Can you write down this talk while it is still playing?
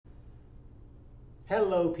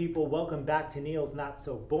Hello people, welcome back to Neil's Not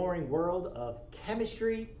So Boring World of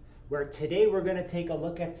Chemistry, where today we're going to take a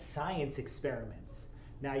look at science experiments.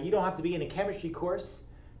 Now you don't have to be in a chemistry course,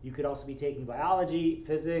 you could also be taking biology,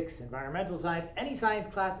 physics, environmental science. Any science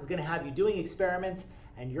class is going to have you doing experiments,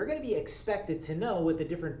 and you're going to be expected to know what the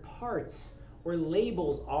different parts or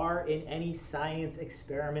labels are in any science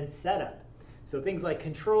experiment setup. So things like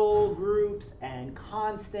control groups and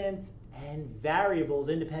constants and variables,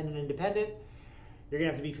 independent, you're going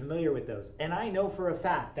to have to be familiar with those. And I know for a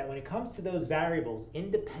fact that when it comes to those variables,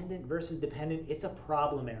 independent versus dependent, it's a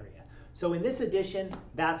problem area. So in this edition,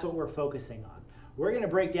 that's what we're focusing on. We're going to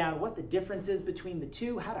break down what the difference is between the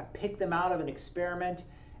two, how to pick them out of an experiment,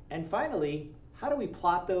 and finally, how do we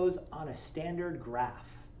plot those on a standard graph?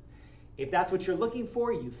 If that's what you're looking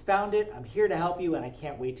for, you found it. I'm here to help you, and I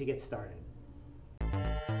can't wait to get started.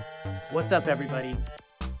 What's up, everybody?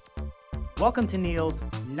 Welcome to Neil's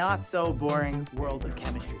Not So Boring World of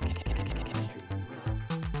Chemistry.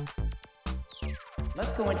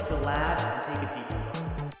 Let's go into the lab and take a deeper look.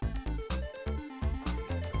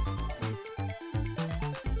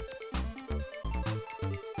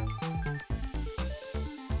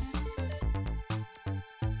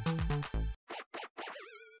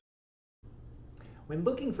 When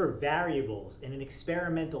looking for variables in an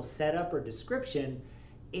experimental setup or description,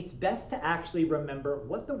 it's best to actually remember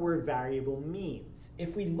what the word variable means.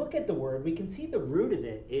 If we look at the word, we can see the root of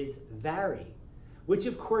it is vary, which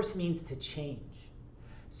of course means to change.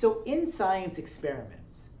 So in science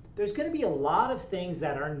experiments, there's going to be a lot of things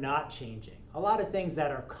that are not changing, a lot of things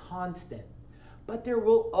that are constant, but there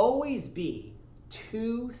will always be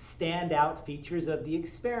two standout features of the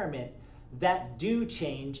experiment that do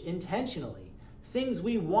change intentionally, things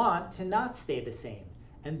we want to not stay the same.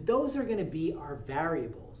 And those are going to be our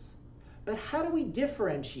variables. But how do we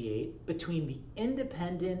differentiate between the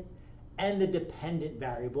independent and the dependent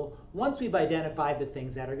variable once we've identified the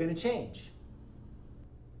things that are going to change?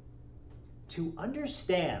 To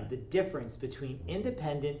understand the difference between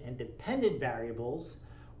independent and dependent variables,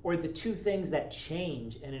 or the two things that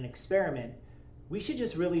change in an experiment, we should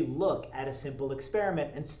just really look at a simple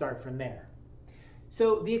experiment and start from there.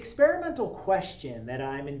 So the experimental question that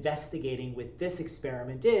I'm investigating with this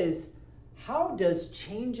experiment is, how does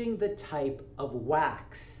changing the type of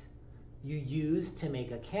wax you use to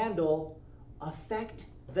make a candle affect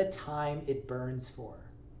the time it burns for?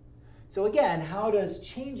 So again, how does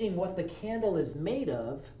changing what the candle is made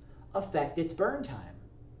of affect its burn time?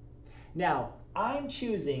 Now, I'm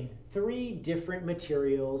choosing 3 different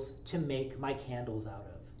materials to make my candles out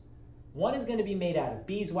of. One is going to be made out of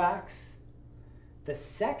beeswax. The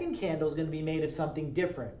second candle is going to be made of something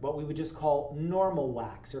different, what we would just call normal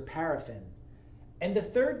wax or paraffin. And the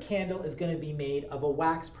third candle is going to be made of a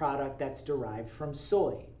wax product that's derived from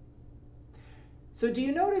soy. So do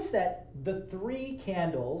you notice that the 3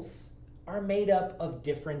 candles are made up of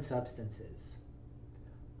different substances?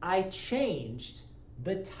 I changed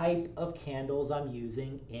the type of candles I'm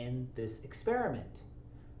using in this experiment.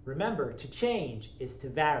 Remember, to change is to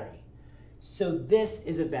vary. So this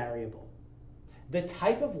is a variable. The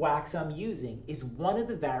type of wax I'm using is one of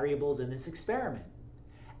the variables in this experiment.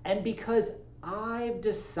 And because I've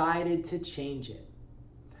decided to change it,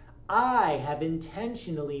 I have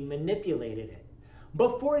intentionally manipulated it.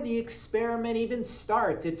 Before the experiment even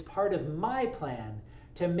starts, it's part of my plan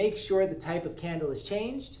to make sure the type of candle is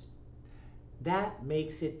changed. That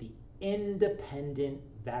makes it the independent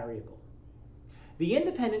variable. The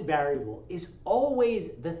independent variable is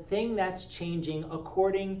always the thing that's changing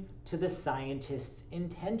according to the scientist's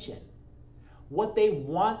intention, what they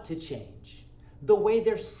want to change, the way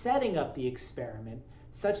they're setting up the experiment,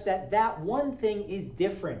 such that that one thing is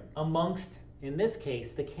different amongst, in this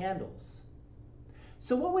case, the candles.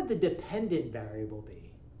 So what would the dependent variable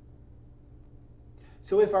be?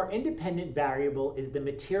 So if our independent variable is the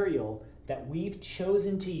material that we've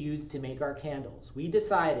chosen to use to make our candles,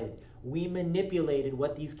 we manipulated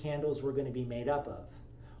what these candles were going to be made up of.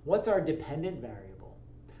 What's our dependent variable?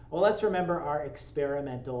 Well, let's remember our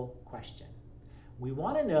experimental question. We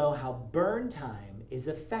want to know how burn time is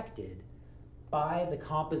affected by the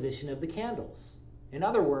composition of the candles. In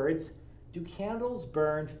other words, do candles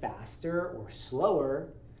burn faster or slower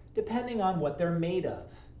depending on what they're made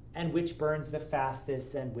of, and which burns the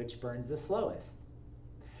fastest and which burns the slowest?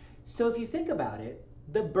 So if you think about it,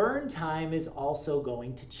 the burn time is also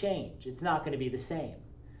going to change. It's not going to be the same.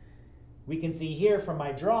 We can see here from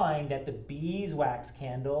my drawing that the beeswax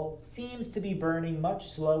candle seems to be burning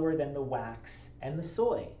much slower than the wax and the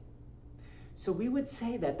soy. So we would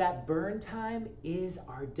say that that burn time is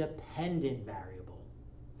our dependent variable.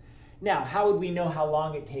 Now, how would we know how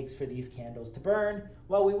long it takes for these candles to burn?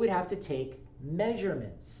 Well, we would have to take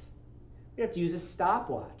measurements. We'd have to use a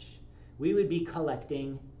stopwatch. We would be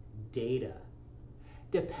collecting data.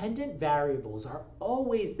 Dependent variables are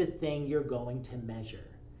always the thing you're going to measure.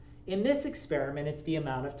 In this experiment, it's the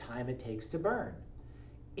amount of time it takes to burn.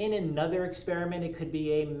 In another experiment, it could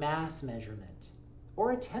be a mass measurement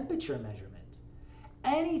or a temperature measurement.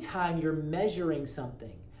 Anytime you're measuring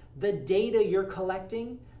something, the data you're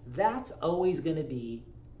collecting, that's always going to be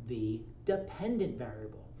the dependent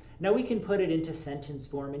variable. Now we can put it into sentence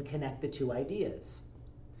form and connect the two ideas.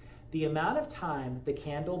 The amount of time the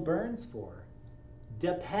candle burns for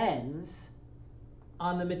depends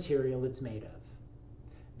on the material it's made of.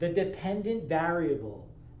 The dependent variable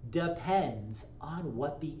depends on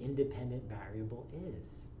what the independent variable is.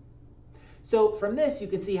 So from this, you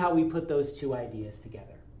can see how we put those two ideas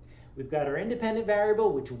together. We've got our independent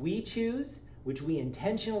variable, which we choose, which we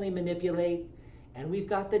intentionally manipulate, and we've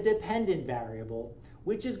got the dependent variable,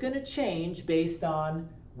 which is going to change based on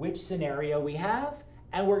which scenario we have,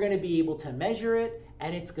 and we're going to be able to measure it,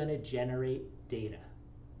 and it's going to generate data.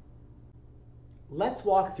 Let's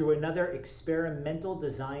walk through another experimental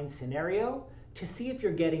design scenario to see if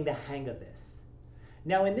you're getting the hang of this.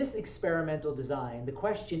 Now, in this experimental design, the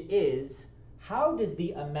question is, how does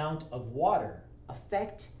the amount of water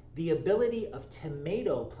affect the ability of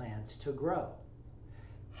tomato plants to grow?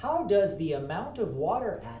 How does the amount of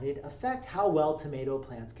water added affect how well tomato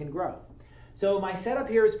plants can grow? So my setup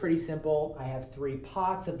here is pretty simple. I have 3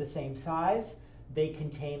 pots of the same size. They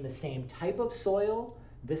contain the same type of soil,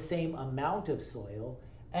 the same amount of soil,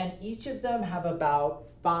 and each of them have about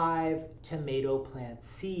 5 tomato plant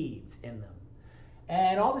seeds in them.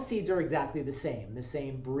 And all the seeds are exactly the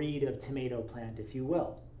same breed of tomato plant, if you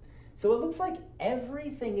will. So it looks like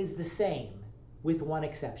everything is the same with one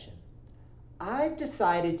exception. I've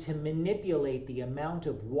decided to manipulate the amount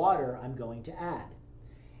of water I'm going to add.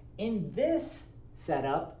 In this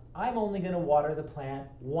setup, I'm only going to water the plant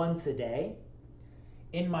once a day.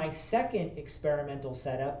 In my second experimental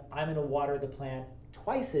setup, I'm going to water the plant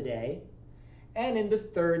twice a day. And in the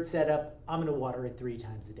third setup, I'm going to water it 3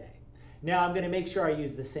 times a day. Now I'm going to make sure I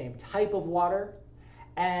use the same type of water,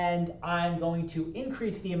 and I'm going to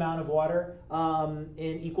increase the amount of water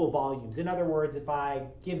in equal volumes. In other words, if I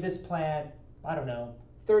give this plant, I don't know,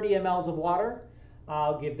 30 mLs of water,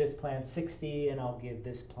 I'll give this plant 60 and I'll give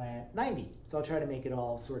this plant 90. So I'll try to make it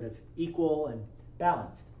all sort of equal and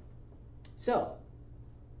balanced. So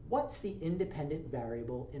what's the independent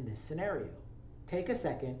variable in this scenario? Take a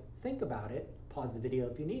second, think about it, pause the video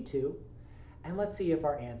if you need to, and let's see if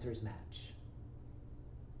our answers match.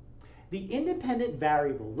 The independent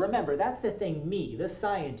variable, remember, that's the thing me, the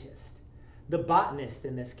scientist, the botanist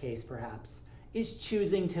in this case perhaps, is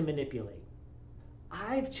choosing to manipulate.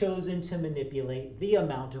 I've chosen to manipulate the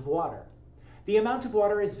amount of water. The amount of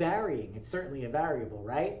water is varying. It's certainly a variable,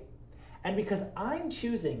 right? And because I'm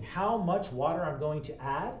choosing how much water I'm going to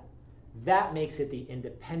add, that makes it the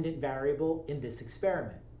independent variable in this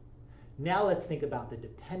experiment. Now let's think about the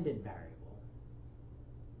dependent variable.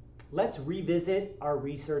 Let's revisit our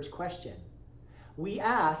research question. We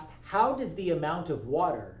asked, how does the amount of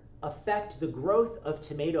water affect the growth of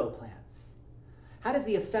tomato plants? How does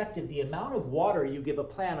the effect of the amount of water you give a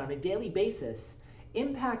plant on a daily basis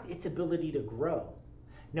impact its ability to grow?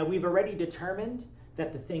 Now, we've already determined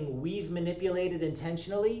that the thing we've manipulated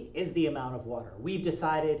intentionally is the amount of water. We've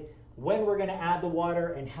decided when we're going to add the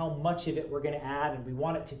water and how much of it we're going to add, and we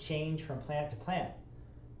want it to change from plant to plant.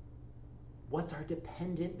 What's our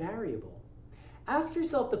dependent variable? Ask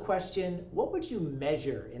yourself the question, what would you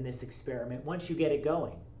measure in this experiment once you get it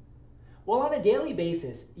going? Well, on a daily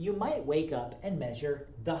basis, you might wake up and measure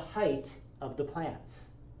the height of the plants.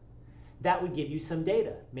 That would give you some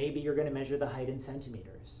data. Maybe you're going to measure the height in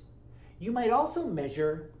centimeters. You might also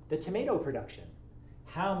measure the tomato production.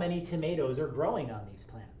 How many tomatoes are growing on these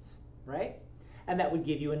plants, right? And that would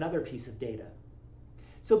give you another piece of data.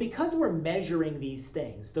 So because we're measuring these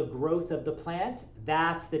things, the growth of the plant,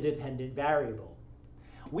 that's the dependent variable.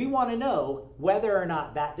 We want to know whether or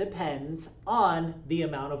not that depends on the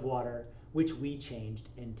amount of water which we changed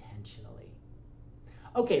intentionally.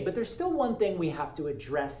 Okay, but there's still one thing we have to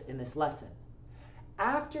address in this lesson.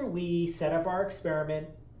 After we set up our experiment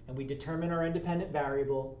and we determine our independent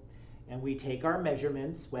variable and we take our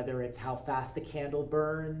measurements, whether it's how fast the candle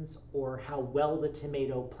burns or how well the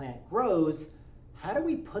tomato plant grows, how do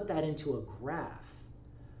we put that into a graph?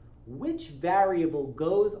 Which variable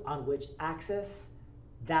goes on which axis?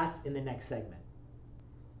 That's in the next segment.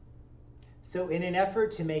 So in an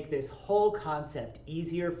effort to make this whole concept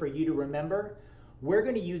easier for you to remember, we're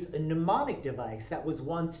going to use a mnemonic device that was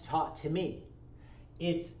once taught to me.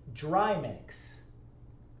 It's dry mix,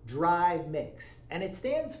 and it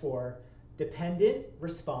stands for dependent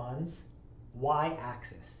responds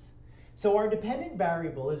y-axis. So our dependent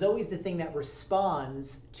variable is always the thing that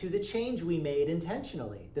responds to the change we made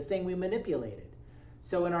intentionally, the thing we manipulated.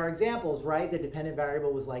 So in our examples, right, the dependent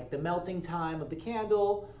variable was like the melting time of the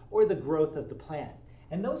candle or the growth of the plant.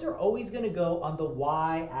 And those are always going to go on the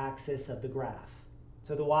y-axis of the graph.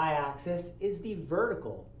 So the y-axis is the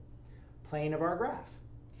vertical plane of our graph.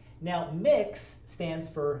 Now mix stands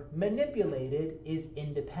for manipulated is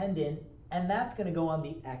independent, and that's going to go on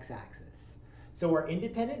the x-axis. So our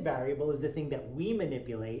independent variable is the thing that we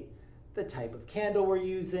manipulate, the type of candle we're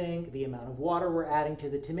using, the amount of water we're adding to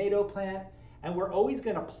the tomato plant, and we're always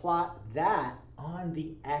going to plot that on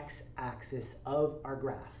the x-axis of our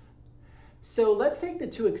graph. So let's take the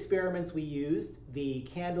two experiments we used, the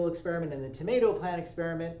candle experiment and the tomato plant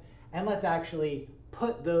experiment, and let's actually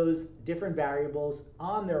put those different variables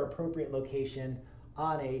on their appropriate location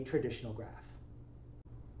on a traditional graph.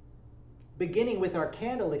 Beginning with our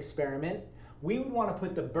candle experiment, we would want to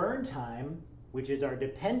put the burn time, which is our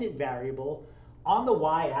dependent variable, on the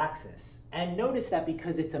y-axis. And notice that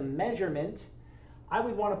because it's a measurement, I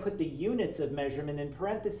would want to put the units of measurement in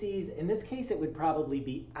parentheses. In this case, it would probably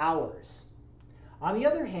be hours. On the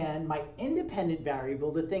other hand, my independent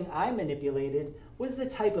variable, the thing I manipulated, was the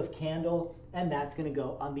type of candle, and that's going to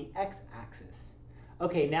go on the x-axis.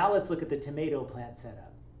 Okay, now let's look at the tomato plant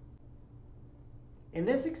setup. In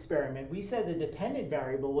this experiment, we said the dependent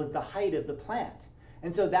variable was the height of the plant.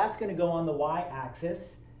 And so that's going to go on the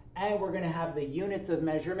y-axis, and we're going to have the units of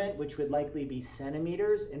measurement, which would likely be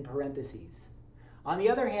centimeters, in parentheses. On the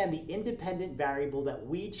other hand, the independent variable that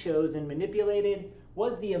we chose and manipulated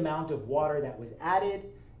was the amount of water that was added.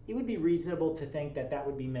 It would be reasonable to think that that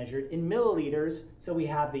would be measured in milliliters, so we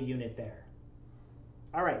have the unit there.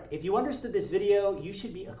 All right, if you understood this video, you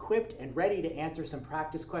should be equipped and ready to answer some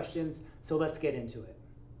practice questions, so let's get into it.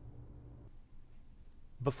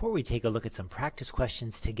 Before we take a look at some practice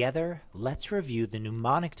questions together, let's review the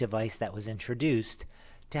mnemonic device that was introduced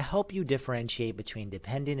to help you differentiate between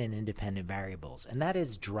dependent and independent variables, and that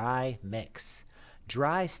is dry mix.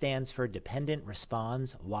 Dry stands for dependent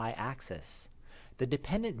responds y-axis. The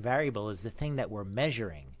dependent variable is the thing that we're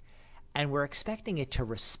measuring, and we're expecting it to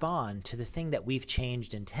respond to the thing that we've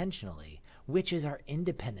changed intentionally, which is our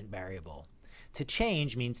independent variable. To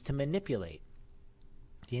change means to manipulate.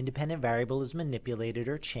 The independent variable is manipulated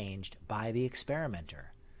or changed by the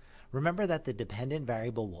experimenter. Remember that the dependent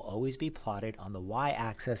variable will always be plotted on the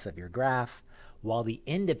y-axis of your graph, while the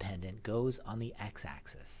independent goes on the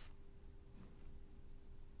x-axis.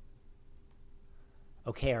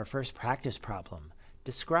 Okay, our first practice problem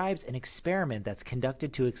describes an experiment that's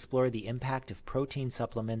conducted to explore the impact of protein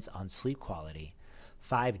supplements on sleep quality.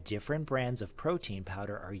 5 different brands of protein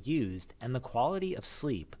powder are used, and the quality of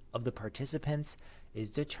sleep of the participants is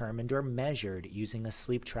determined or measured using a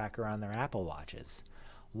sleep tracker on their Apple Watches.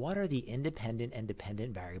 What are the independent and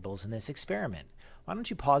dependent variables in this experiment? Why don't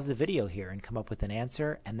you pause the video here and come up with an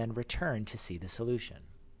answer and then return to see the solution.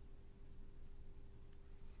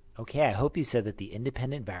 Okay, I hope you said that the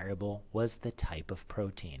independent variable was the type of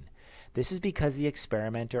protein. This is because the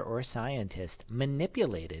experimenter or scientist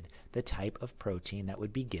manipulated the type of protein that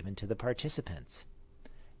would be given to the participants.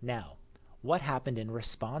 Now, what happened in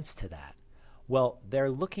response to that? Well,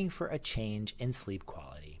 they're looking for a change in sleep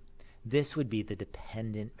quality. This would be the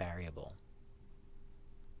dependent variable.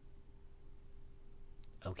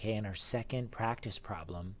 Okay, in our second practice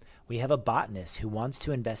problem, we have a botanist who wants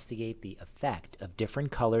to investigate the effect of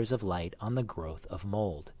different colors of light on the growth of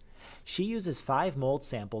mold. She uses 5 mold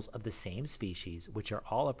samples of the same species, which are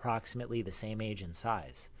all approximately the same age and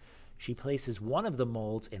size. She places one of the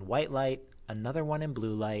molds in white light, another one in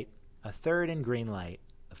blue light, a third in green light,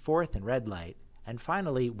 a fourth in red light, and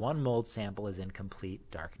finally, one mold sample is in complete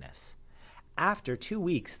darkness. After 2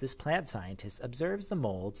 weeks, this plant scientist observes the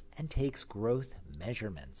molds and takes growth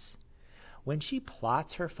measurements. When she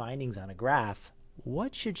plots her findings on a graph,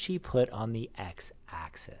 what should she put on the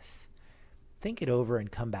x-axis? Think it over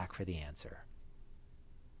and come back for the answer.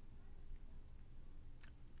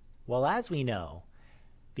 Well, as we know,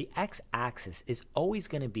 the x-axis is always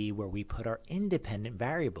going to be where we put our independent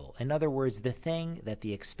variable. In other words, the thing that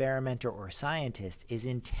the experimenter or scientist is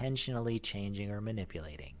intentionally changing or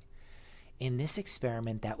manipulating. In this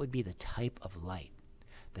experiment, that would be the type of light.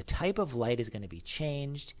 The type of light is going to be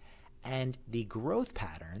changed, and the growth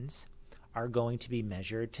patterns are going to be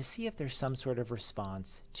measured to see if there's some sort of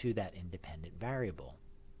response to that independent variable.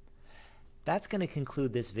 That's going to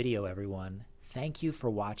conclude this video, everyone. thank you for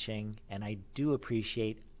watching, and I do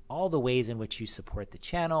appreciate all the ways in which you support the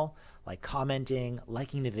channel, like commenting,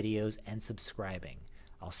 liking the videos, and subscribing.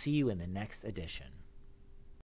 I'll see you in the next edition.